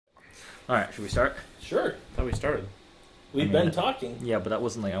Alright, should we start? Sure. I thought we started. We've been talking. Yeah, but that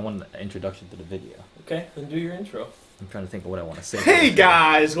wasn't like, I wanted an introduction to the video. Okay, then do your intro. I'm trying to think of what I want to say. Hey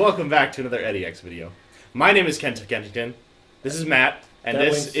guys, welcome back to another EddieX video. My name is Kent Kensington. This is Matt, and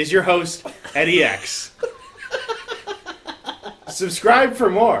this is your host, EddieX. Subscribe for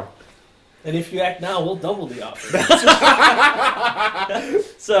more. And if you act now, we'll double the offer.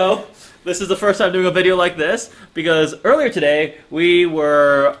 So, this is the first time doing a video like this, because earlier today, we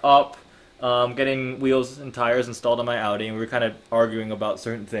were up getting wheels and tires installed on my Audi, and we were kind of arguing about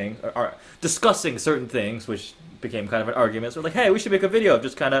certain things, or discussing certain things, which became kind of an argument. So we're like, hey, we should make a video of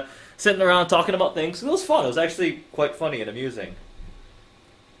just kind of sitting around talking about things. It was fun. It was actually quite funny and amusing.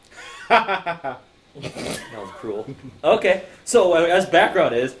 That was cruel. Okay, so as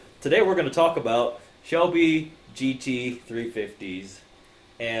background is, today we're going to talk about Shelby GT350s,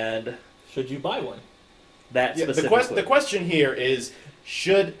 and should you buy one? That Yeah, specifically. the question here is,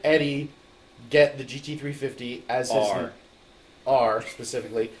 should Eddie get the GT350 as his R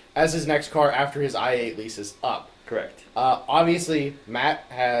specifically as his next car after his i8 lease is up? Correct. Obviously, Matt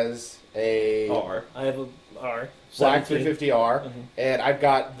has a R. I have a R. black 17. 350R, and I've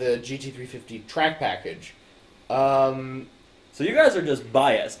got the GT350 track package. So you guys are just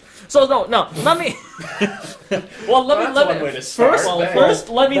biased. So no, let me. Well, let That's me one way to start. First,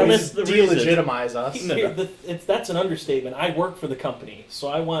 let me That list the reasons. Delegitimize us. No. That's an understatement. I work for the company, so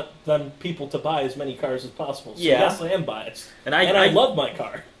I want them people to buy as many cars as possible. So Yeah. yes, I am biased. And I love my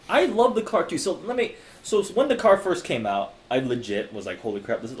car. I love the car too. So when the car first came out, I legit was like, holy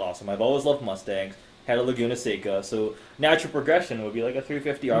crap, this is awesome. I've always loved Mustangs. Had a Laguna Seca, so natural progression would be like a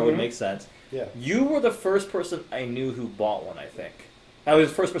 350R would make sense. Yeah. You were the first person I knew who bought one, I think. I was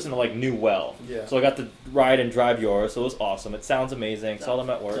the first person I knew well. Yeah. So I got to ride and drive yours, so it was awesome. It sounds amazing. Saw them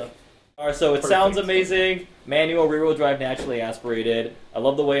at work. So, Alright, so it sounds amazing. Manual, rear-wheel drive, naturally aspirated. I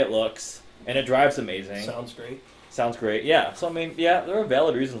love the way it looks, and it drives amazing. sounds great. Sounds great. Yeah. So I mean, yeah, there are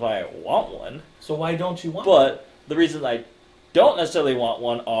valid reasons why I want one, So why don't you want one? but the reasons I don't necessarily want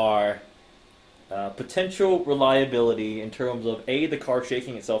one are potential reliability in terms of A, the car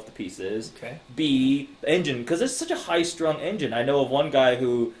shaking itself to pieces, Okay. B, the engine, because it's such a high-strung engine. I know of one guy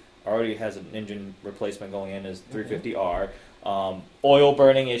who already has an engine replacement going in his 350R. Oil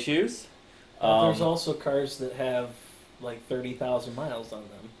burning issues. There's also cars that have like 30,000 miles on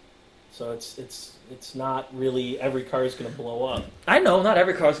them, so it's not really every car is going to blow up. I know, not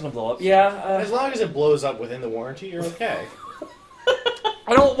every car's going to blow up. Yeah. As long as it blows up within the warranty, you're okay.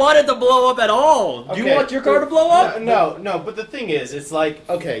 I don't want it to blow up at all. Do you Okay. want your car to blow up? No, but the thing is, it's like,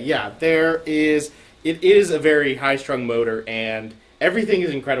 okay, yeah, it is a very high-strung motor, and everything is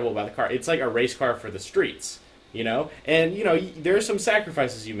incredible about the car. It's like a race car for the streets, you know? And, you know, there are some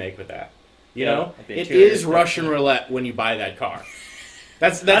sacrifices you make with that, you know? like the It interior is stuff. Russian roulette when you buy that car.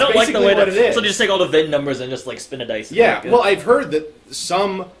 That's I don't like the basically way what it is. So just take all the VIN numbers and just like spin a dice. And Yeah, make it. well, I've heard that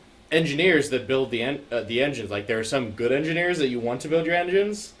some engineers that build the engines, like there are some good engineers that you want to build your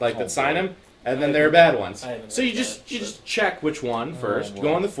engines, like that sign them, and then there are bad ones. So you just check which one first. boy.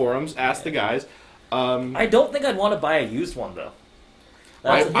 Go on the forums, ask the guys. I don't think I'd want to buy a used one though.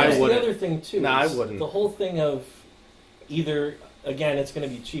 I That's the wouldn't. other thing too. No, I is wouldn't. The whole thing of either again, it's going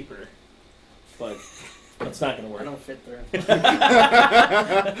to be cheaper, but it's not going to I work. don't fit through.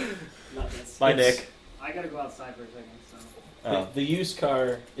 No, that's- Bye, It's- Nick. I gotta go outside for a second, so. The used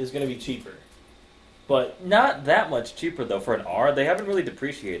car is going to be cheaper, but Not that much cheaper though for an R. They haven't really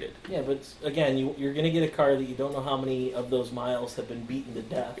depreciated. yeah, but again, you're going to get a car that you don't know how many of those miles have been beaten to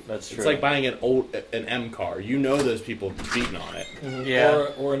death. That's true. It's like buying an M car. You know those people beating on it. Yeah.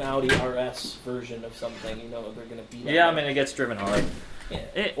 Or an Audi RS version of something. You know they're going to beat. Yeah, I on mean it gets driven hard.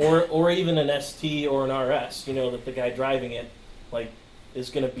 Yeah. Or even an ST or an RS. You know that the guy driving it like is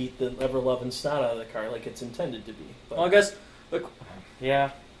going to beat the ever loving snot out of the car like it's intended to be. But Well, I guess. Look,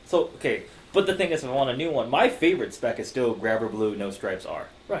 yeah. So okay, but the thing is, if I want a new one, my favorite spec is still Grabber Blue, no stripes R.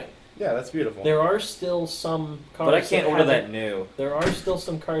 right. Yeah, that's beautiful. There are still some cars. But I can't order that haven't- new. There are still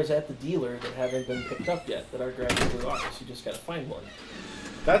some cars at the dealer that haven't been picked up yet that are Grabber Blue R's. You just got to find one.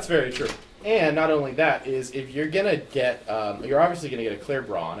 That's very true. And not only that, is if you're gonna get, you're obviously gonna get a clear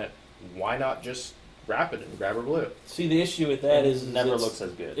bra on it. Why not just wrap it in Grabber Blue? See, the issue with that is never it's- looks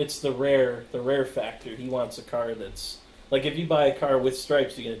as good. It's the rare factor. He wants a car that's like if you buy a car with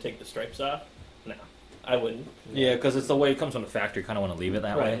stripes, you're gonna take the stripes off. No, I wouldn't. Yeah, because it's the way it comes from the factory. Kind of want to leave it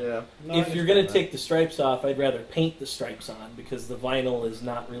that Right. way. Yeah. No, If you're gonna take the stripes off, I'd rather paint the stripes on because the vinyl is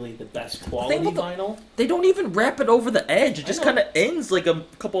not really the best quality about the- vinyl. They don't even wrap it over the edge. It I just know. kind of ends like a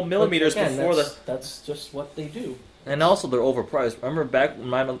couple millimeters But again, before that's just what they do. And also, they're overpriced. Remember back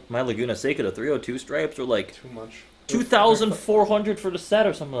when my Laguna Seca, the 302 stripes were like too much. 2,400 for the set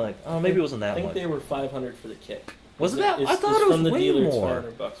or something like. Oh, maybe it wasn't that I think much. they were 500 for the kit. Was it that? I thought It's it was from the way dealer, it's more.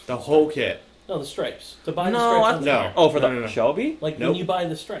 $500. The whole kit. No, the stripes. To buy the No, stripes. I on the No. car. Oh, for No, the no, no. Shelby? Like Nope. when you buy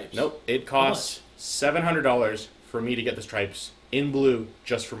the stripes. Nope. It costs $700 for me to get the stripes in blue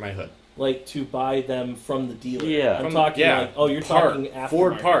just for my hood. Like to buy them from the dealer. Yeah. I'm From- talking yeah. like, oh, you're Part- talking aftermarket.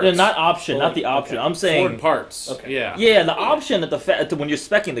 Ford parts. Yeah, not option, Oh, not the option. okay. I'm saying Ford parts. Okay. Yeah. yeah, the option at when you're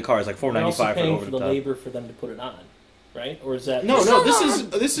specing the car is like You're also $495 for paying over for the the top. labor for them to put it on, right? Or is that No, just-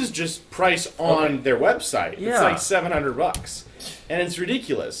 no. This is just price on Okay. their website. It's Yeah. like $700, and it's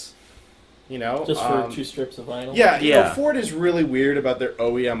ridiculous. You know, just for 2 strips of vinyl? Yeah, you know, Yeah. Ford is really weird about their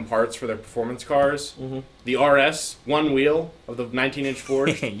OEM parts for their performance cars. Mm-hmm. The RS, one wheel of the 19-inch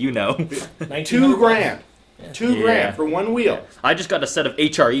Ford, You know. $2 grand. Yeah. $2 Yeah. grand for one wheel. I just got a set of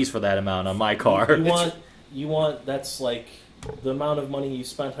HREs for that amount on my car. You want that's like the amount of money you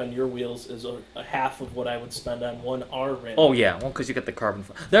spent on your wheels is a half of what I would spend on one R rim. Oh yeah, well because you get the carbon.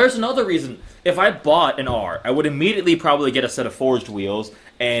 There's another reason. If I bought an R, I would immediately probably get a set of forged wheels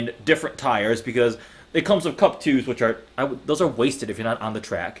and different tires because it comes with Cup 2s, which are those are wasted if you're not on the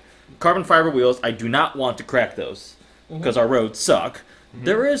track. Carbon fiber wheels, I do not want to crack those because our roads suck.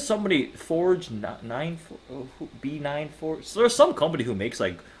 There is somebody forged B9 Forge. So there's some company who makes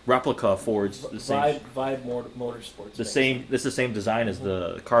like replica forged the same. Vibe Motorsports. The same. This is the same design as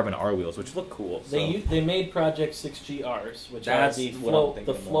the carbon R wheels, which look cool. So. They made Project 6GRs, which That's are what I'm thinking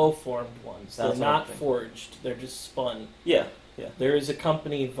the about. flow formed ones. That's They're what I'm not thinking. forged. They're just spun. Yeah. There is a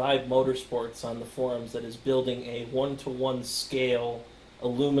company, Vibe Motorsports, on the forums that is building a 1-to-1 scale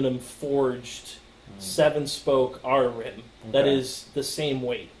aluminum forged 7-spoke R rim that Okay. is the same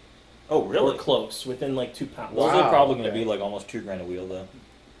weight Oh really? or close, within like 2 pounds. Those Wow, are probably going to okay. be like almost $2,000 a wheel though.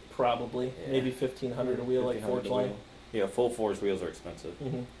 Probably, Yeah. maybe 1,500 a wheel, like 1,500 Forge a line. wheel. Yeah, full forged wheels are expensive.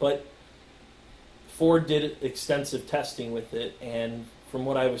 But Ford did extensive testing with it, and from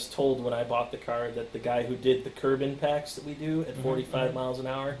what I was told when I bought the car, that the guy who did the curb impacts that we do at 45 miles an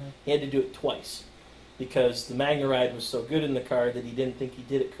hour, he had to do it twice because the MagnaRide was so good in the car that he didn't think he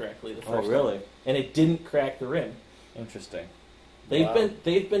did it correctly the Oh first really? time, and it didn't crack the rim. Interesting.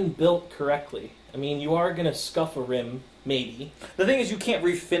 They've been built correctly. I mean, you are gonna scuff a rim, maybe. The thing is, you can't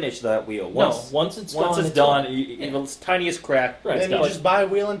refinish that wheel. Once it's done, done. even the tiniest crack. Right. it's Then you done. just buy a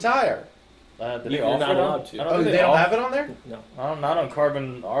wheel and tire. Do they You're offer not it on- allowed to. I don't Oh, think they don't offer- have it on there? No. Not on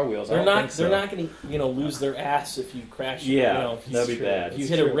carbon R wheels. I They're don't not. think so. They're not going to, lose their ass if you crash. Yeah, if you, that'd be bad. If you It's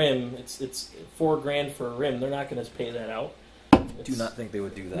hit a true. rim, it's $4,000 for a rim. They're not going to pay that out. Do not think they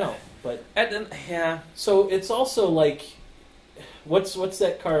would do that. No, but Yeah. so it's also like, what's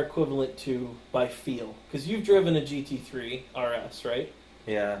that car equivalent to by feel? Because you've driven a GT3 RS, right?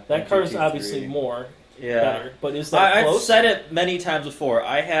 Yeah. That car's GT3. obviously more better. But is that I've close? said it many times before.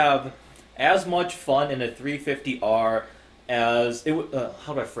 I have as much fun in a 350R as it would.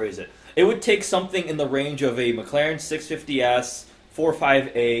 How do I phrase it? It would take something in the range of a McLaren 650S,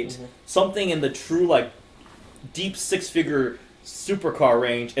 458, something in the true like deep 6-figure supercar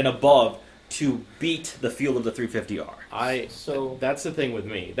range and above to beat the feel of the 350R. So That's the thing with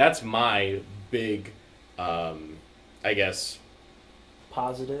me. That's my big, I guess,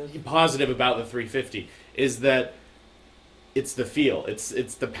 positive. positive about the 350 is that it's the feel. It's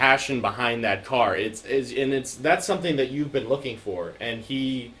the passion behind that car. That's something that you've been looking for, and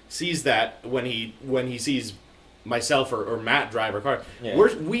he sees that when he sees myself or Matt drive our car. Yeah.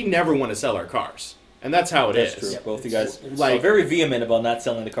 We never want to sell our cars, and that's how it is. That's true. Yeah, Both you it's- guys it's are like- very vehement about not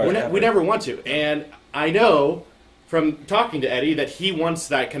selling the cars. We never want to, and I know from talking to Eddie that he wants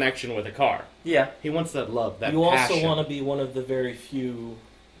that connection with a car. Yeah. He wants that love, that You passion. also want to be one of the very few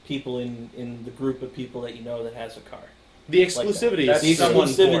people in the group of people that you know that has a car. The exclusivity That's is the so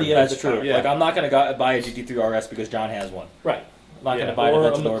exclusivity important. of That's the true. car. Yeah. Like I'm not gonna buy a GT3 RS because John has one. Right. I'm not Yeah. gonna buy an Or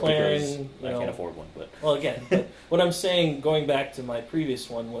a Aventador because McLaren, I you know. can't afford one. But Well, again, but what I'm saying, going back to my previous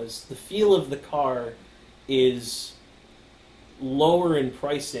one, was the feel of the car is lower in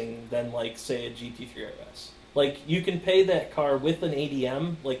pricing than, like, say, a GT3 RS. Like, you can pay that car with an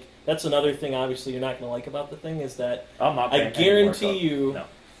ADM. Like, that's another thing, obviously, you're not going to like about the thing, is that I'm not. I paying any guarantee markup. you No.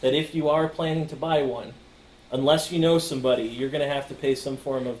 that if you are planning to buy one, unless you know somebody, you're going to have to pay some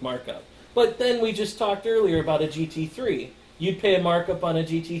form of markup. But then we just talked earlier about a GT3. You'd pay a markup on a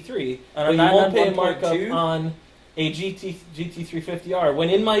GT3, On a but you won't pay a 991.2? markup on a GT350R. When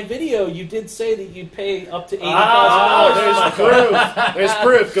in my video, you did say that you'd pay up to $80,000 Oh, for my car. there's proof. There's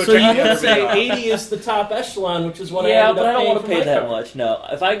proof. Go So check you out the could other say video. 80 is the top echelon, which is what I Yeah, ended but up I don't want want to pay that car. much. No,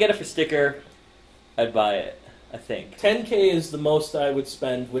 if I get it for sticker, I'd buy it. I think. 10K is the most I would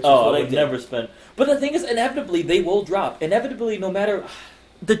spend, which is Oh, what I I would did. never spend. But the thing is, inevitably they will drop. Inevitably, no matter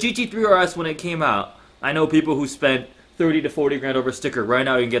the GT3 RS when it came out I know people who spent 30 to 40 grand over sticker. Right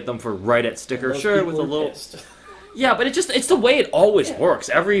now, you can get them for right at sticker. And those Sure, with a people are little. pissed. Yeah, but it's the way it always Yeah. works.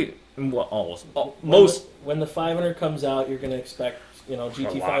 Most. When the 500 comes out, you're going to expect,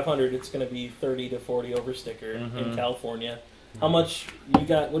 GT500. It's going to be 30 to 40 over sticker in California. How much you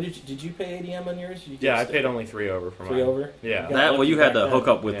got? What did you pay ADM on yours? You Yeah, I paid only 3 over for mine. 3 over. Yeah. You had to back hook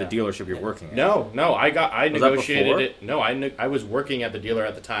then. up with the dealership you're working at. No, I Was that negotiated before? it. No, I was working at the dealer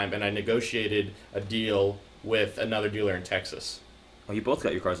at the time, and I negotiated a deal with another dealer in Texas. Oh, you both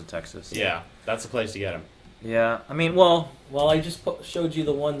got your cars in Texas. Yeah, that's the place to get them. Yeah, I mean, well, Well, I just showed you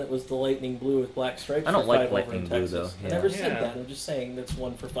the one that was the lightning blue with black stripes. I don't for like 5 over lightning in blue, Texas. though. I Yeah. never said Yeah. that. I'm just saying that's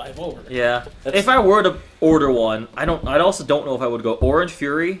one for 5 over. yeah. That's- If I were to order one, I also don't know if I would go Orange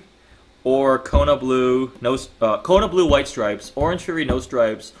Fury or Kona Blue, Kona Blue white stripes, Orange Fury no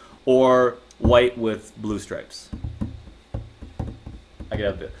stripes, or white with blue stripes. I could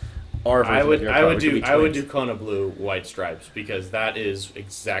have the our version I would of your car, which would be I would twins. do Kona Blue white stripes because that is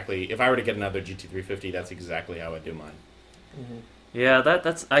exactly, if I were to get another GT350, that's exactly how I'd do mine. Mm-hmm. Yeah,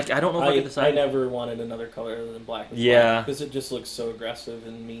 that's I don't know if I can I decide. never wanted another color other than black. Yeah. Because it just looks so aggressive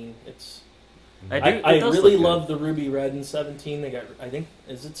and mean. I I it does really look good. love the ruby red in 17. They got. I think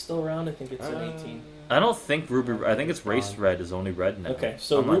is it still around? I think it's in 18. I don't think ruby. I think it's race red is only red now. Okay,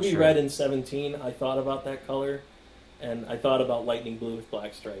 so I'm not ruby sure. red in 17. I thought about that color, and I thought about lightning blue with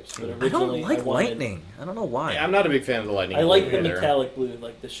black stripes. But I don't originally, like wanted, lightning. I don't know why. I'm not a big fan of the lightning. I like blue the either. metallic blue,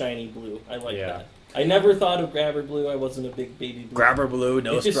 like the shiny blue. I like Yeah. that. I never thought of grabber blue. I wasn't a big baby blue. Grabber blue,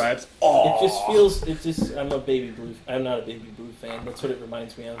 no It just- stripes. It Oh, just feels. It just. I'm a baby blue. I'm not a baby blue fan. That's what it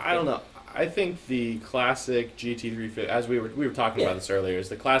reminds me of. I don't know. I think the classic GT350, as we were talking about this earlier, is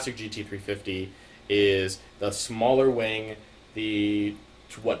the classic GT350 is the smaller wing, the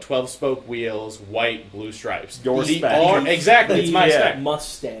 12-spoke wheels, white, blue stripes. Your the spec. R, exactly, it's my Yeah. spec.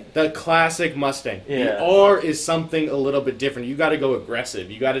 Mustang. The classic Mustang. Yeah. The R is something a little bit different. You got to go aggressive.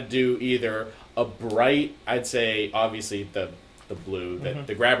 You got to do either a bright, I'd say, obviously the blue,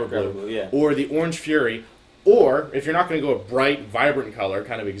 the grabber Grabber blue, blue, yeah. or the Orange Fury. Or, if you're not going to go a bright, vibrant color,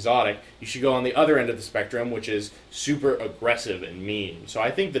 kind of exotic, you should go on the other end of the spectrum, which is super aggressive and mean. So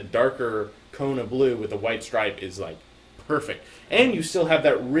I think the darker Kona blue with the white stripe is, like, perfect. And you still have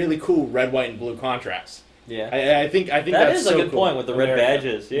that really cool red, white, and blue contrast. yeah. I think That that's is a so good cool. point with the red America.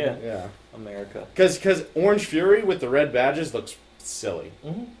 badges. Yeah, Yeah. America. Because Orange Fury with the red badges looks silly.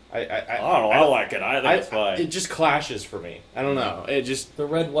 Mhm. I don't know. I like it. I think it's fine. It just clashes for me. I don't know. It just... The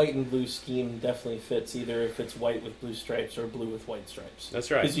red, white, and blue scheme definitely fits either if it's white with blue stripes or blue with white stripes.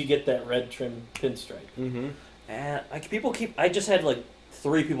 That's right. Because you get that red trim pinstripe. Mm-hmm. And I just had like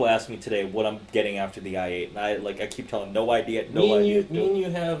 3 people ask me today what I'm getting after the i8, and I keep telling them, no idea, no idea. Me and you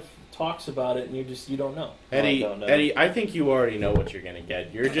have talks about it, and you don't know. Eddie, I don't know. Eddie, I think you already know what you're gonna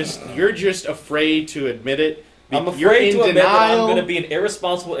get. You're just afraid to admit it. I'm You're afraid in to admit that I'm denial. going to be an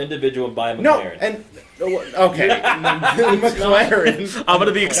irresponsible individual and buy a No, McLaren. and okay, McLaren. I'm going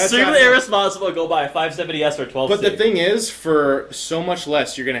to be That's extremely not- irresponsible and go buy a 570S or 12. But the thing is, for so much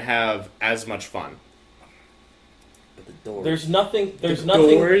less, you're gonna have as much fun. But the doors. There's nothing. The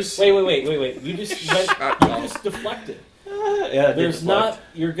doors. Wait. You just deflected. Yeah, There's not.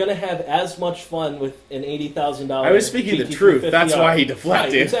 You're gonna have as much fun with an $80,000. I was speaking the truth. That's why he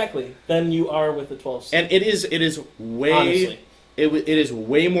deflected. Right, exactly. Than you are with the 12. And it is way Honestly. it is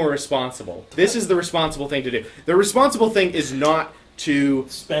way more responsible. This is the responsible thing to do. The responsible thing is not to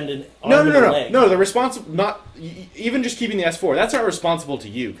Spend an arm no. and a leg. The responsible not even just keeping the S4. That's not responsible to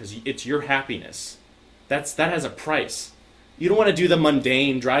you because it's your happiness. That has a price. You don't want to do the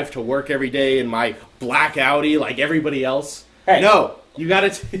mundane drive to work every day in my black Audi like everybody else. Hey. No, you got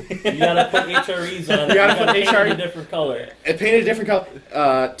to You gotta put HREs on. You gotta put paint it HRE a different color. paint it a different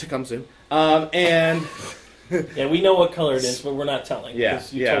color to come soon. And Yeah, we know what color it is, but we're not telling. Yeah,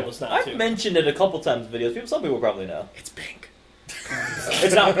 'cause you yeah. told us not I've to. mentioned it a couple times in videos. Some people probably know. it's pink.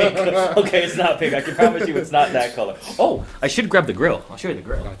 It's not pink. Okay, it's not pink. I can promise you it's not that color. Oh, I should grab the grill. I'll show you the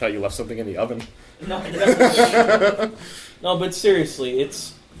grill. I thought you left something in the oven. No, but seriously,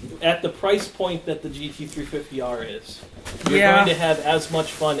 it's at the price point that the GT350R is. You're Yeah. going to have as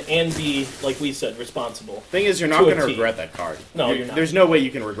much fun and be, like we said, responsible. Thing is, you're not To a going to T. regret that car. No, you're not. There's no way you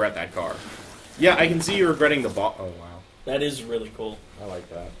can regret that car. Yeah, I can see you regretting the ball. Oh wow, That is really cool. I like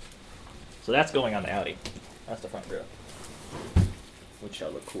that. So that's going on the Audi. That's the front grill. Which shall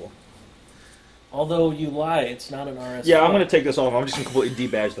look cool. Although you lie, it's not an RS. Yeah, I'm going to take this off. I'm just going to completely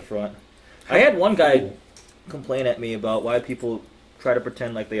debadge the front. I had one guy complain at me about why people try to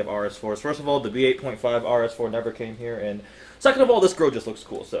pretend like they have RS4s. First of all, the B8.5 RS4 never came here, and second of all, this grill just looks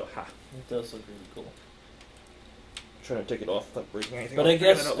cool, so ha. It does look really cool. trying to take it off without breaking anything. But I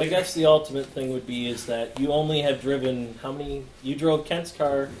guess the ultimate thing would be is that you only have driven how many? You drove Kent's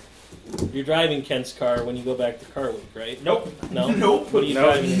car. You're driving Kent's car when you go back to Car Week, right? Nope. No. Nope. What are you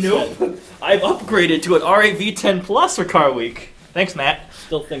driving instead? Nope. I've upgraded to an RA V10 Plus for Car Week. Thanks, Matt.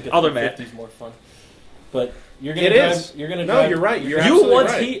 Still think a Other 350 is more fun. But you're gonna It drive. is. You're gonna No, drive. you're right. You're You absolutely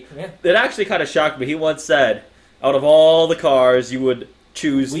once right. Yeah. It actually kind of shocked me. He once said, out of all the cars, you would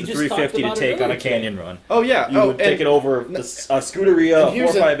choose We the just 350 to talked take about on it a canyon run. Oh yeah. You would take it over the Scuderia, and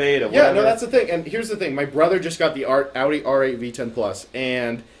here's 458, or whatever. Yeah, no, that's the thing. And here's the thing. My brother just got the Audi R8 V10 Plus,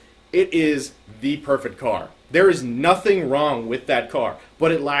 and it is the perfect car. There is nothing wrong with that car,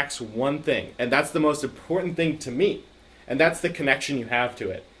 but it lacks one thing, and that's the most important thing to me, and that's the connection you have to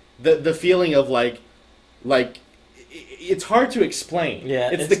it. The feeling of like it's hard to explain. Yeah,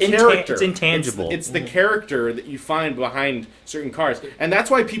 it's it's the character. it's intangible. It's the character that you find behind certain cars, and that's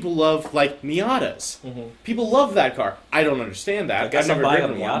why people love like Miatas. People love that car. I don't understand that. I guess I've I'm never buying a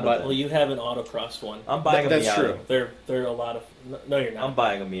driven one, Miata but then. Well, you have an autocross one. I'm buying a That's Miata. true. They're a lot of. No, you're not. I'm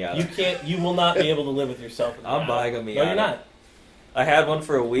buying a Miata. You can't. You will not be able to live with yourself. In I'm buying a Miata. No, you're not. I had one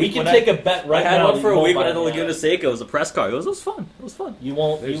for a week. We can when take a bet right I had now. one that for you a won't week buy when I had the a Laguna Miata. Seca. It was a press car. It was fun. It was fun. You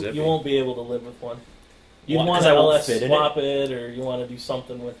won't. They're zippy. You won't be able to live with one. You Why? want 'Cause to I won't LS fit in swap it, or you want to do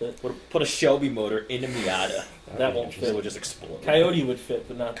something with it. Put a Shelby motor in a Miata. That won't It fit. would just explode. Coyote would fit,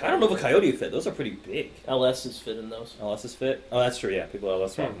 but not. I don't know if a Coyote would fit. Those are pretty big. LS's fit in those. LS's fit? Oh, that's true. Yeah, people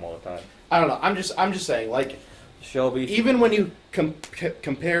LS swap them all the time. I don't know. I'm just saying, like, Shelby. even when you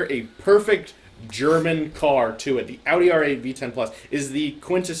compare a perfect German car to it, the Audi R8 V10 Plus is the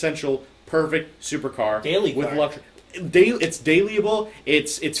quintessential perfect supercar Daily with car. luxury. It's dailyable.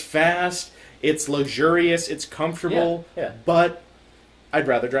 It's fast. It's luxurious. It's comfortable. Yeah. But I'd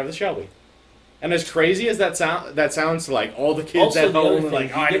rather drive the Shelby. And as crazy as that sounds to like all the kids Also, at the other home, thing, like,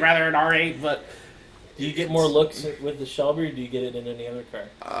 you oh, I'd get- rather an R8. But Do you get more looks with the Shelby, or do you get it in any other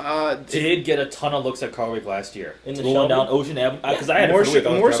car? Did get a ton of looks at Car Week last year. In the Going Shelby? down Ocean Avenue. Because I had more it for the week.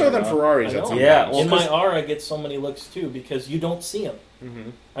 I was more so driving than around. Ferraris. I At know. some Yeah, point. well, in my 'cause- R, I get so many looks too because you don't see them. Mm-hmm.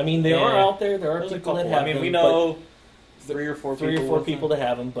 I mean, they Yeah. are out there. There are There's a people couple. that have I mean, them. we but know three or four people that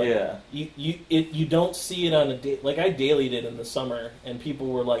have them, but Yeah. you don't see it on a day. Like I dailied it in the summer, and people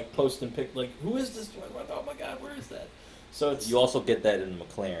were like posting like, who is this? Oh my god, where is that? So it's You also get that in a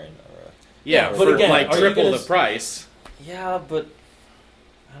McLaren. Yeah, but for again, like are you triple gonna the price. Yeah, but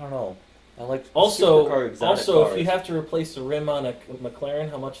I don't know. I like also supercar exotic also cars. if you have to replace the rim on a McLaren,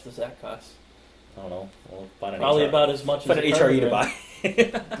 how much does that cost? I don't know. We'll find an Probably HR. about as much Find as an a HRE to carbon buy.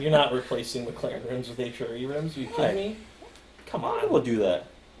 rim. You're not replacing McLaren rims with HRE rims. Are you kidding Right. me? Come I on. will do that.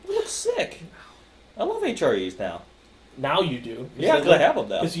 It looks sick. I love HREs now. Now you do. Yeah, because I have them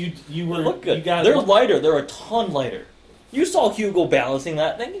now. Because you They were look good. You got They're lighter. They're a ton lighter. You saw Hugo balancing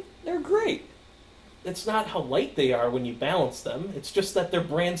that thing. They're great. It's not how light they are when you balance them. It's just that they're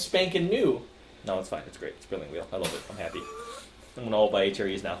brand spanking new. No, it's fine. It's great. It's brilliant wheel. I love it. I'm happy. I'm gonna all buy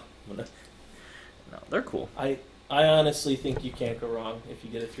HREs now. No, they're cool. I honestly think you can't go wrong if you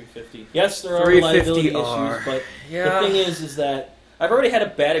get a 350. Yes, there are reliability 350R. issues, but Yeah. the thing is that I've already had a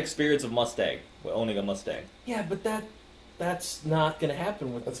bad experience of Mustang, with owning a Mustang. yeah, but that's not going to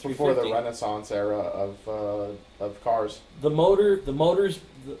happen with That's the before the 350. Renaissance era of cars. The motor's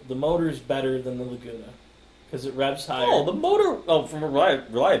better than the Laguna because it revs higher. Oh, the motor. Oh, from a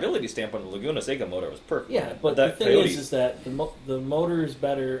reliability standpoint, the Laguna Seca motor was perfect. Yeah, but that the thing Coyote- is that the motor is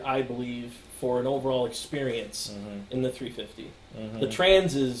better, I believe, for an overall experience in the 350. The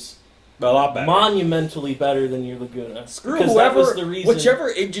Trans is a lot better. monumentally better than your Laguna. Screw because whoever, that was the reason. whichever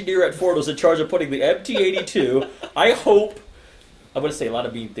engineer at Ford was in charge of putting the MT82. I hope. I'm going to say a lot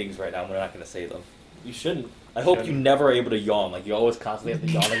of mean things right now. I'm not going to say them. You shouldn't. I hope you never are able to yawn. Like you always constantly have to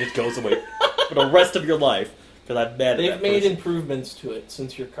yawn. Like it goes away for the rest of your life. Because I'm mad at They've that made person. improvements to it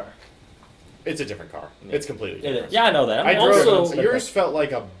since your car. It's a different car. Yeah. It's completely It different. is. Yeah, I know that. I I'm drove also- yours felt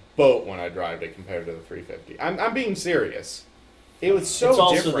like a boat when I drove it compared to the 350. I'm being serious. It was so it's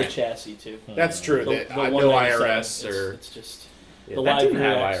also different. the chassis too. That's true. The No 197, IRS or it's just Yeah, the that live didn't rear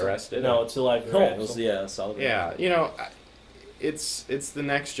have axle. IRS, did it? No, it's a live No, rear it was, axle. yeah, solid. Yeah, it's the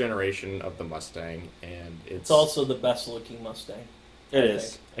next generation of the Mustang, and It's also the best looking Mustang. It I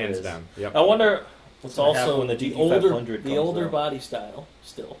is. think. hands It is. down. Yep. I wonder what's It's gonna happen also when the the GT500 older comes out. body style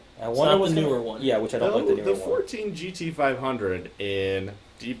still. I It's wonder not what's the gonna- newer one. Yeah, which I don't like the newer the one. 14 GT500 in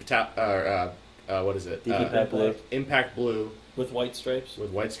deep tap what is it? Deep Impact Blue. Impact Blue With white stripes.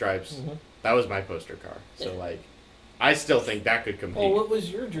 with white stripes. Mhm. That was my poster car. So I still think that could compete. Oh, what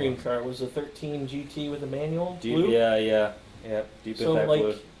was your dream car? Was a 13 GT with a manual? Deep, Blue? yeah. Deep So Impact like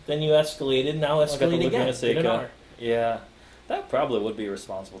Blue. then you escalated. Now I got the escalate again. Laguna Get an Seca. R. Yeah, that probably would be a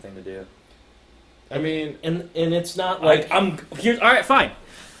responsible thing to do. I mean, and it's not like I'm here. All right, fine.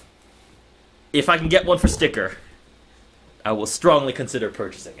 If I can get one for sticker, I will strongly consider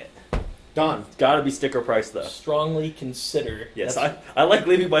purchasing it. done. It's got to be sticker price though. strongly consider. Yes, I like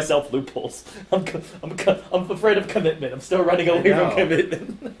leaving myself loopholes. I'm afraid of commitment. I'm still running away from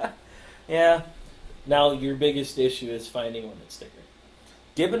commitment. Yeah. Now your biggest issue is finding one that's sticker.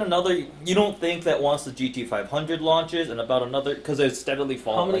 Given another, you don't think that once the GT500 launches and about another, because it's steadily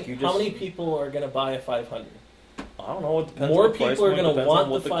falling. How many people are going to buy a 500? I don't know. It depends. More on the price people are point, going to depends on want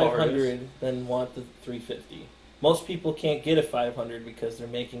what the car is. 500 than want the 350. Most people can't get a 500 because they're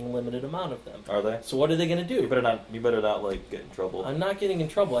making a limited amount of them. Are they? So what are they going to You do? better not. You better not like get in trouble. I'm not getting in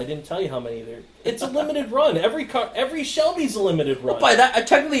trouble. I didn't tell you how many there. It's a limited run. Every Shelby's a limited run. Well, by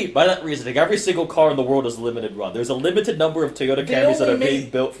that reasoning, every single car in the world is a limited run. There's a limited number of Toyota They Camrys that only are being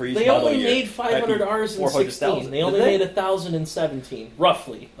made- built for each They model only year. made 500Rs in 400,000. 16. They only Did they? made 1,000 in 17,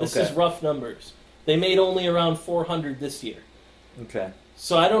 roughly. This Okay. is rough numbers. They made only around 400 this year. Okay.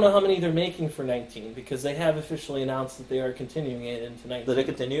 So I don't know how many they're making for 19 because they have officially announced that they are continuing it into 19. Did it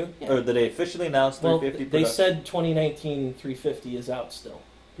continue, Yeah. or did they officially announce Well, 350? they production? said 2019 350 is out still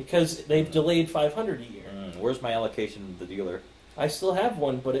because they've delayed 500 a year. Where's my allocation to the dealer? I still have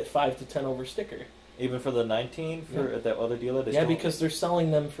one, but at 5 to 10 over sticker. Even for the 19 for at that other dealer? They Yeah, still- because they're selling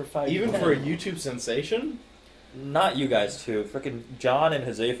them for 5 Even to 10. for a YouTube sensation? Not you guys too. Frickin' John and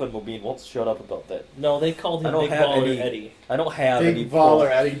Hazefa and Mobeen won't shut up about that. No, they called I him don't Big have Baller any- Eddie. I don't have any. Big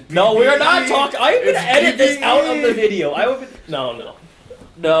baller, Eddie. No, we are not talking. I'm gonna It's edit this BBE. out of the video. I would. No.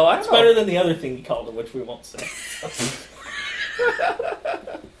 No, I It's don't know. better than the other thing he called it, which we won't say.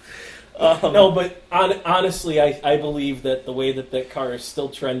 No, but honestly, I believe that the way that car is still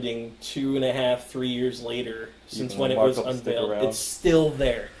trending 2.5, 3 years later since can when it mark was up, stick unveiled, around. it's still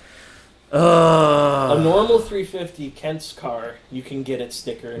there. A normal 350 Kent's car, you can get it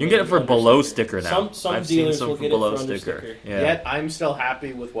sticker. You can get it for under below sticker now. Some I've seen dealers some will for get below it for under sticker. sticker. Yeah. Yet I'm still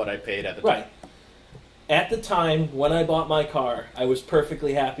happy with what I paid at the time. Right. At the time when I bought my car, I was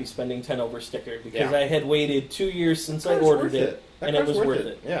perfectly happy spending 10 over sticker because Yeah. I had waited 2 years since I Car's ordered worth it, That and it car's was worth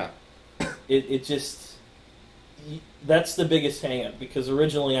it. Yeah. It just that's the biggest hang-up because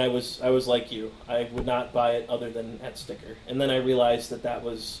originally I was like you. I would not buy it other than at sticker. And then I realized that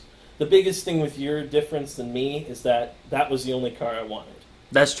was the biggest thing with your difference than me is that was the only car I wanted.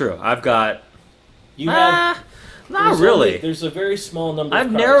 That's true. I've got. You have Not really. there's a very small number I've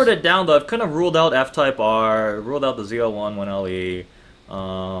of cars. narrowed it down though. I've kind of ruled out F-Type R, ruled out the Z01 1LE,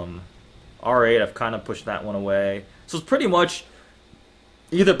 R8. I've kind of pushed that one away. So it's pretty much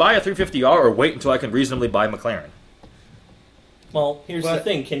either buy a 350R or wait until I can reasonably buy McLaren. Well, here's the But-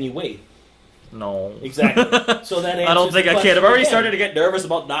 thing, can you wait? No. Exactly. So that answers I don't think the I can. I've question already again. started to get nervous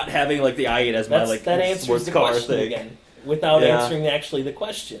about not having like the i8 as my like that answers sports the car question thing. again without Yeah. answering actually the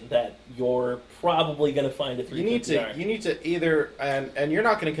question that you're probably going to find a 350R. You need to either and you're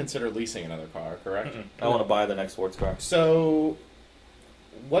not going to consider leasing another car, correct? I want to buy the next sports car. So,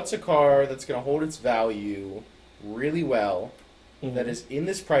 what's a car that's going to hold its value really well, Mhm. that is in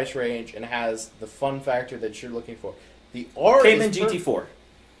this price range and has the fun factor that you're looking for? The R Cayman is GT4.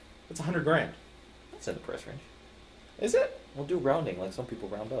 It's $100,000. That's in the price range. Is it? We'll do rounding like some people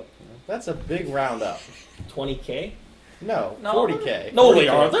round up. You know? That's a big round up. 20K? No, No. 40K. No, they 40K.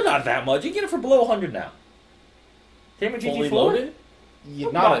 aren't. They're not that much. You can get it for below 100 now. Cayman Fully GT4? loaded?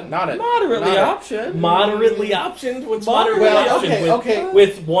 Not a Moderately not a- optioned. Moderately optioned? What's moderately Well, optioned? okay, with, okay.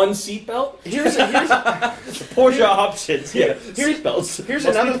 with one seatbelt? Here's Porsche options. Yeah. Here's Seatbelts. Here's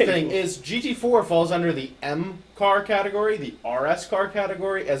Must be another paid thing: for. is GT4 falls under the M car category, the RS car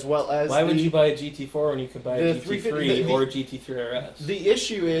category, as well as Why would you buy a GT4 when you could buy a the GT3 350 or a GT3 RS? The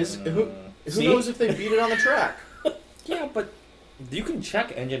issue is who See? knows if they beat it on the track. Yeah, but you can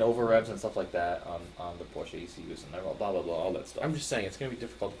check engine overrevs and stuff like that on the Porsche ECUs and blah blah blah all that stuff. I'm just saying it's going to be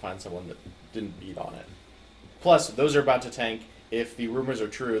difficult to find someone that didn't beat on it. Plus, those are about to tank if the rumors are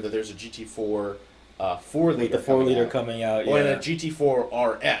true that there's a GT4 4 liter the 4 liter coming out. or Yeah. a GT4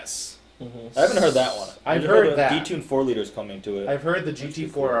 RS. Mhm. I haven't heard that one. I've I heard the that. detuned 4 liters coming to it. I've heard the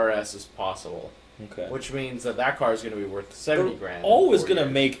GT4 RS is possible, Okay. which means that car is going to be worth 70 grand. in Always 4 going to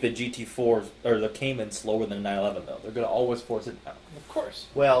years. make the GT4 or the Cayman slower than the 911 though. They're going to always force it down. Of course.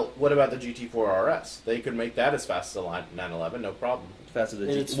 Well, what about the GT4 RS? They could make that as fast as the 911, no problem. Faster than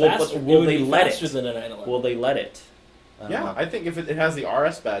It's Well, faster. but will it would they be let faster it? than a 911. Will they let it? Yeah, I think if it has the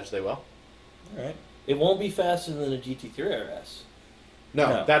RS badge, they will. All right. It won't be faster than a GT3 RS.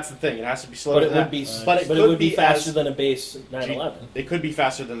 No, that's the thing. It has to be slower But it than would that. be, But it but it could would be be faster as than a base 911. It could be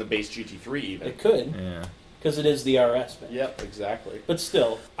faster than the base GT3 even. It could, Yeah. because it is the RS badge. Yep, exactly. But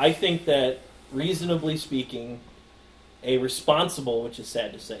still, I think that reasonably speaking, a responsible, which is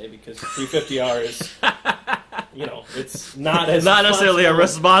sad to say because the 350R is, it's not as Not necessarily a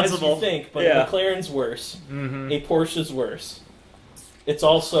responsible. as you think, but Yeah. McLaren's worse. Mm-hmm. A Porsche's worse. It's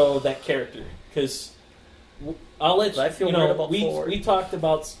also that character because I'll let you. I feel weird about Ford. We talked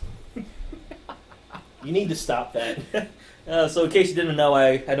about. You need to stop that. So in case you didn't know,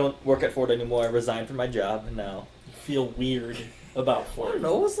 I don't work at Ford anymore. I resigned from my job now. You feel weird about I Ford. don't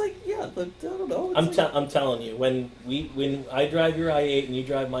know. It's like, yeah, I don't know. I'm telling you, when I drive your i8 and you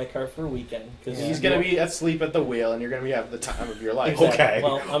drive my car for a weekend, because He's going to be asleep at the wheel, and you're going to be having the time of your life. Exactly. Okay.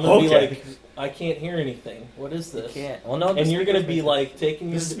 Well, I'm going to be Okay. like, I can't hear anything. What is You this? can't. Well, no. And you're going to be like taking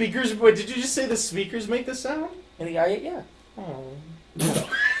The your speakers, wait, did you just say the speakers make the sound? in the i8, yeah.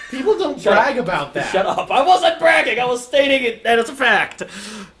 People don't Shut brag about that. Shut up! I wasn't bragging. I was stating it, and it's a fact.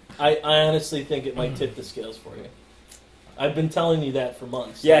 I honestly think it might tip the scales for you. I've been telling you that for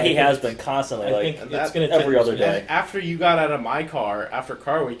months. Yeah, I he think has it's- been constantly I like. think and it's that- going to every other day. After you got out of my car, after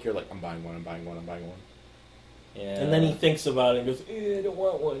car week, you're like, I'm buying one, I'm buying one, I'm buying one. Yeah. And then he thinks about it and goes, I don't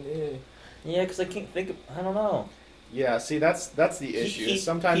want one. Yeah, because I can't think of. I don't know. Yeah, see, that's the issue. he-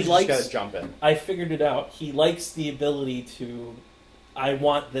 Sometimes he you likes- just gotta jump in. I figured it out. He likes the ability to, I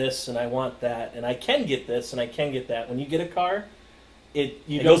want this and I want that, and I can get this and I can get that. When you get a car, it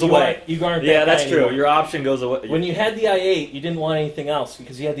goes away. You aren't Yeah, that that's guy true. anymore. Your option goes away. When you had the i8, you didn't want anything else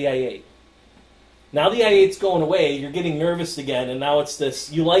because you had the i8. Now the i8's going away, you're getting nervous again, and now it's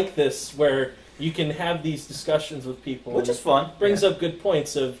this, you like this, where you can have these discussions with people. which and is fun. brings up good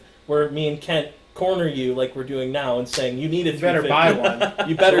points of where me and Kent corner you like we're doing now and saying, you need a You better buy 350. one.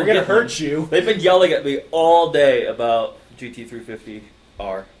 You better We're gonna get hurt you. They've been yelling at me all day about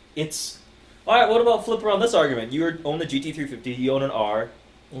GT350R. It's All right, what about flip around this argument? You own the GT350, you own an R.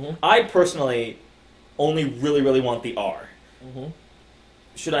 mhm, I personally only really want the R. mhm.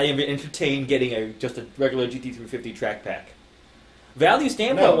 Should I even entertain getting just a regular GT350 track pack? Value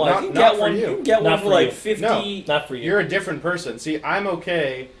standpoint No, wise, not- you can not get for one. you. You can get Not one for for like you. 50. No. Not for you. You're a different person. See, I'm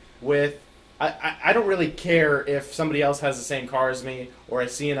okay with. I don't really care if somebody else has the same car as me or I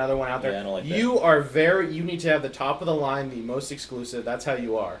see another one out there. Yeah, I don't like that. You need to have the top of the line, the most exclusive. That's how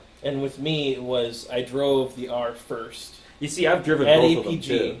you are. And with me, it was I drove the R first You see, I've driven at both of them APG.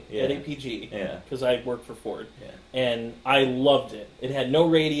 too. Yeah. At APG. Yeah. Because I worked for Ford. Yeah. And I loved it. It had no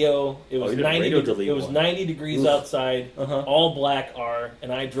radio. It was you did a 90. radio delete It was one. 90 degrees Oof. outside. Uh-huh. All black R,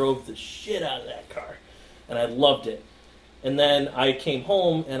 and I drove the shit out of that car, and I loved it. And then I came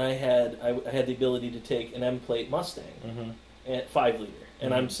home, and I had the ability to take an M plate Mustang Mm-hmm. at 5 liter,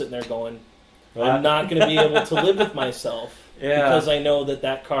 and I'm sitting there going, Well, I'm not going to be able to live with myself Yeah. because I know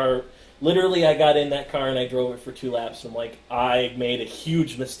that car. Literally, I got in that car and I drove it for 2 laps. And I'm like, I made a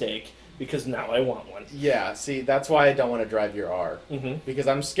huge mistake because now I want one. Yeah. See, that's why I don't want to drive your R Mm-hmm. because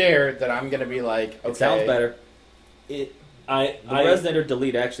I'm scared that I'm gonna be like, okay. It sounds better. The I resonator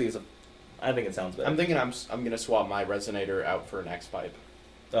delete actually is I think it sounds better. I'm thinking I'm gonna swap my resonator out for an X pipe.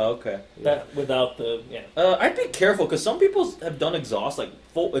 Oh, okay. that without the I'd be careful because some people have done exhaust like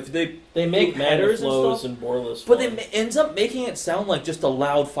full if they they make headers and Maniflows stuff, and boreless, but ones. it ends up making it sound like just a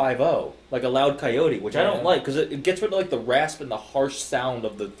loud 5.0, like a loud Coyote, which I don't Yeah. like because it gets rid of like the rasp and the harsh sound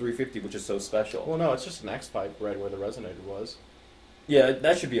of the 350, which is so special. Well, no, it's just an X pipe right where the resonator was. Yeah,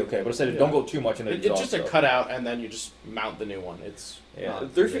 that should be okay. But I said Yeah. don't go too much into It's exhaust. just a stuff. cutout, and then you just mount the new one. It's Yeah,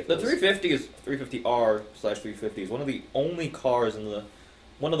 not the ridiculous. 350 is 350R/350 is one of the only cars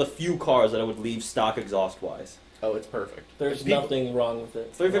one of the few cars that I would leave stock exhaust wise. Oh, it's perfect. There's People- nothing wrong with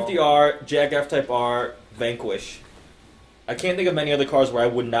it. 350R, Jag F-Type R, Vanquish. I can't think of many other cars where I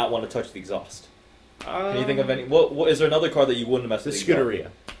would not want to touch the exhaust. Can you think of any? What is there another car that you wouldn't mess The with? The exhaust? Scuderia.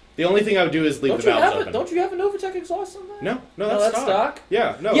 The only thing I would do is leave Don't the you valves have open. Don't you have a Novatec exhaust on that? No, No, that's that's stock.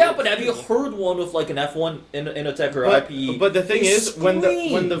 Yeah, no. Yeah, but have you heard one with like an F1 Innotec or IP? But the thing They is, when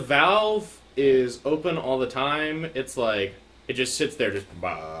scream. the valve is open all the time, it's like it just sits there, just.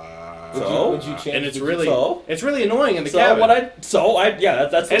 So? Would you change? And it's would you- really, So? it's really annoying in the So cabin. yeah,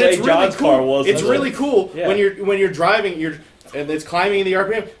 that's the and way it's really John's cool. car was. It's really cool Yeah. when you're driving, and it's climbing in the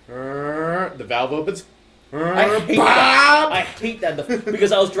RPM. The valve opens. I hate that. I hate that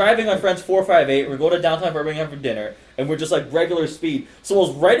because I was driving my friend's 458. We're going to downtown Birmingham for dinner, and we're just like regular speed. So I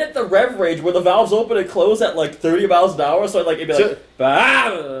was right at the rev range where the valves open and close at like 30 miles an hour. So it'd be like,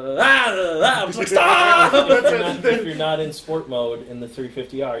 I'm just like, stop! if you're not in sport mode in the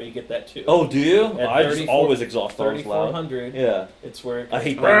 350R, you get that too. Oh, do you? At I just 34 always exhaust those loud. 3400. Yeah, It's where I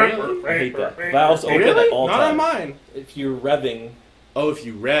hate Really? that. I hate that. Valves open Really? at all Not on times. mine. if you're revving, Oh, if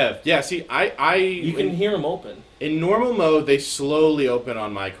you rev, yeah. See, you can hear them open. in normal mode they slowly open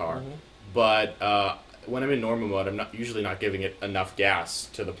on my car, Mhm. but when I'm in normal mode, I'm usually not giving it enough gas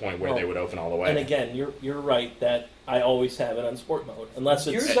to the point where Well, they would open all the way. And again, you're right that I always have it on sport mode, unless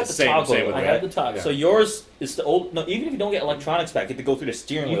it's Yours got the Same toggle. with I me. have the toggle. Yeah. So yours is the old. No, even if you don't get electronics back, you have to go through the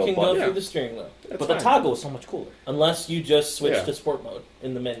steering You wheel can button. go through the steering wheel, That's But the fine. toggle is so much cooler. unless you just switch Yeah. to sport mode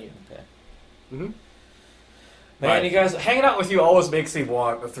in the menu. Man, Right. you guys, hanging out with you always makes me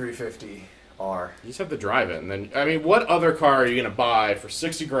want a 350R. You just have to drive it, and then I mean, what other car are you gonna buy for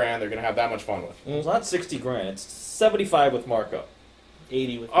 60 grand? They're gonna have that much fun with. It's not 60 grand. It's 75 with markup.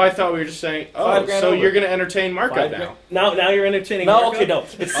 80 with. Oh, I thought we were just saying. Oh, 5 grand so over. you're gonna entertain markup $5 now? grand. Now you're entertaining. No, markup? okay, no.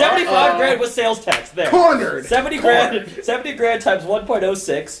 It's 75 Uh-oh. grand with sales tax. There. Cornered. 70 grand. 70 grand times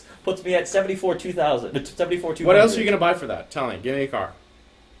 1.06 puts me at 74,200. 74,200. What else are you gonna buy for that? Tell me. Give me a car.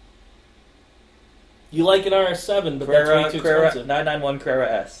 You like an RS7, but that's way Carrera, too Carrera expensive. 991 Carrera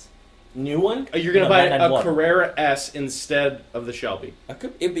S. New one? You're gonna No, buy a 991. Carrera S instead of the Shelby.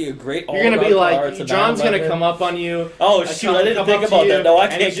 It'd be a great. You're gonna be all-around like, car. It's a John's gonna 911. come up on you. Oh a shoot! John I didn't come think up to about you, that. No, I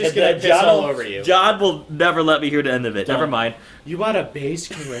and can't he's just get gonna that. piss John all will, over you. John will never let me hear the end of it. John. Never mind. You bought a base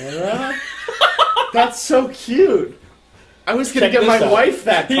Carrera? That's so cute. I was gonna Check get my this out. wife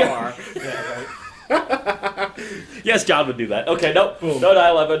that Yeah. car. Yeah, right. Yes, John would do that. Okay, nope. Boom. No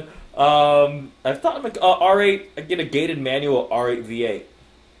 911. I thought I'm R8. I get a gated manual R8 V8.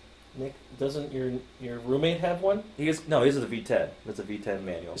 Nick, doesn't your roommate have one? His is a V10. It's a V10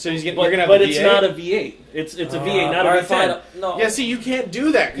 manual. So you're But, gonna have but a it's V8? not a V8. It's a V8, not a alright, V10. fine. No. Yeah, see, you can't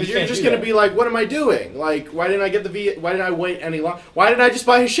do that because You you're can't just do gonna that. be like, "What am I doing? Like, why didn't I get the V? Why didn't I wait any longer? Why didn't I just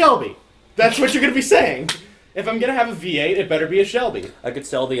buy a Shelby?" That's what you're gonna be saying. If I'm gonna have a V8, it better be a Shelby. I could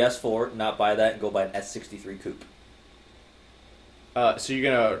sell the S4, not buy that, and go buy an S63 coupe. So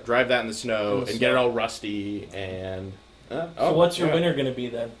you're gonna drive that in the snow In the and get it snow. all rusty and. So what's your winner going to be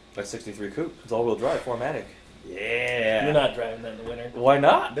then? S63 coupe. It's all-wheel drive, 4MATIC. Yeah. You're not driving that in the winter. Why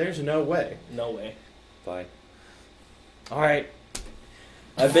not? There's no way. No way. Fine. All right.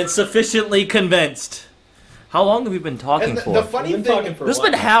 I've been sufficiently convinced. How long have we been talking And for? the funny We've thing, been talking for a This has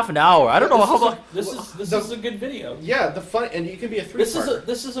while. been half an hour. I don't know how long. This The- is a good video. yeah, the fun, and you can be a three-parter.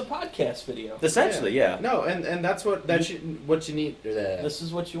 This is a podcast video. Essentially, yeah. No, and that's what what you need. This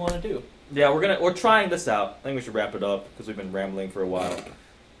is what you want to do. Yeah, we're trying this out. I think we should wrap it up because we've been rambling for a while.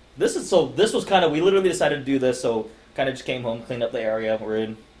 This was kind of, we literally decided to do this, so kind of just came home, cleaned up the area. We're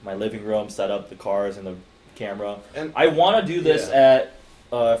in my living room, set up the cars and the camera. And I want to do this at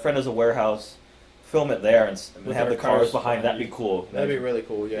a friend has a warehouse, film it there, and With have our the cars cars behind. That'd be behind cool. that'd be really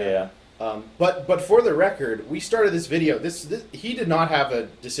cool. Yeah. But for the record, we started this video. This he did not have a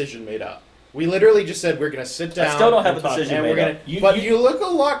decision made up. We literally just said we're gonna sit down. I still don't have a and talk, decision and made we're gonna. up. But you look a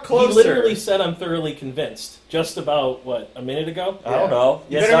lot closer. He literally said I'm thoroughly convinced. Just about, what, a minute ago? I don't know.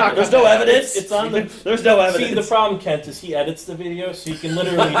 You Yes, better not there's cut no that. evidence. It's on the... There's no See, evidence. the problem, Kent, is he edits the video, so you can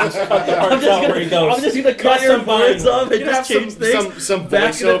literally just cut the parts out where he goes. I'm just gonna cut "Yes, your I'm buying words one." off and You just have change things. some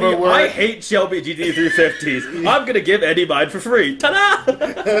Back in the voiceover video, I work. hate Shelby GT350s. I'm gonna give Eddie mine for free. Ta-da!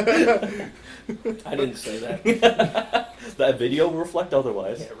 I didn't say that. That video will reflect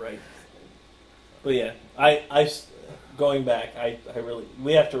otherwise. Yeah, right. But yeah, going back, I really,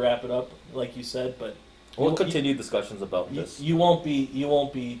 we have to wrap it up, like you said, but We'll continue discussions about this. you won't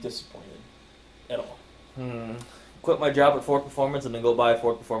be disappointed at all. Quit my job at Ford Performance and then go buy a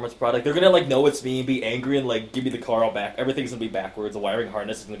Ford Performance product. They're gonna know it's me and be angry and give me the car all back. Everything's gonna be backwards. The wiring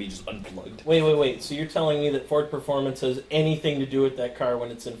harness is gonna be just unplugged. Wait. So you're telling me that Ford Performance has anything to do with that car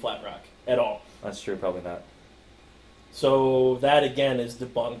when it's in Flat Rock at all? That's true. Probably not. So that again is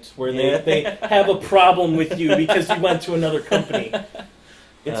debunked, where Yeah. they have a problem with you because you went to another company.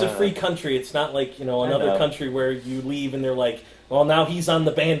 It's a free country. It's not like another know. country where you leave and they're like, well, now he's on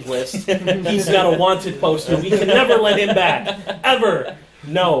the banned list. He's got a wanted poster. We can never let him back ever.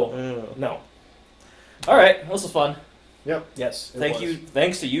 No. All right. This was fun. Yep. Yes. it Thank was. you.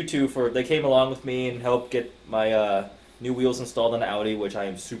 Thanks to you two they came along with me and helped get my new wheels installed on the Audi, which I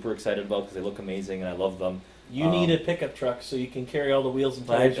am super excited about because they look amazing and I love them. You need a pickup truck so you can carry all the wheels and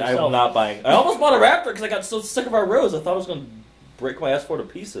tires yourself. I'm not buying. I almost bought a Raptor because I got so sick of our roads. I thought I was going to break my S4 to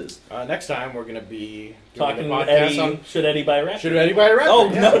pieces. Next time we're gonna be doing Talking a to podcast Eddie, on should Eddie buy a Raptor? should Eddie buy a Raptor? Oh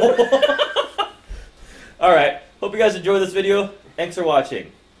Yeah. no! All right. Hope you guys enjoyed this video. Thanks for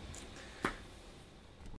watching.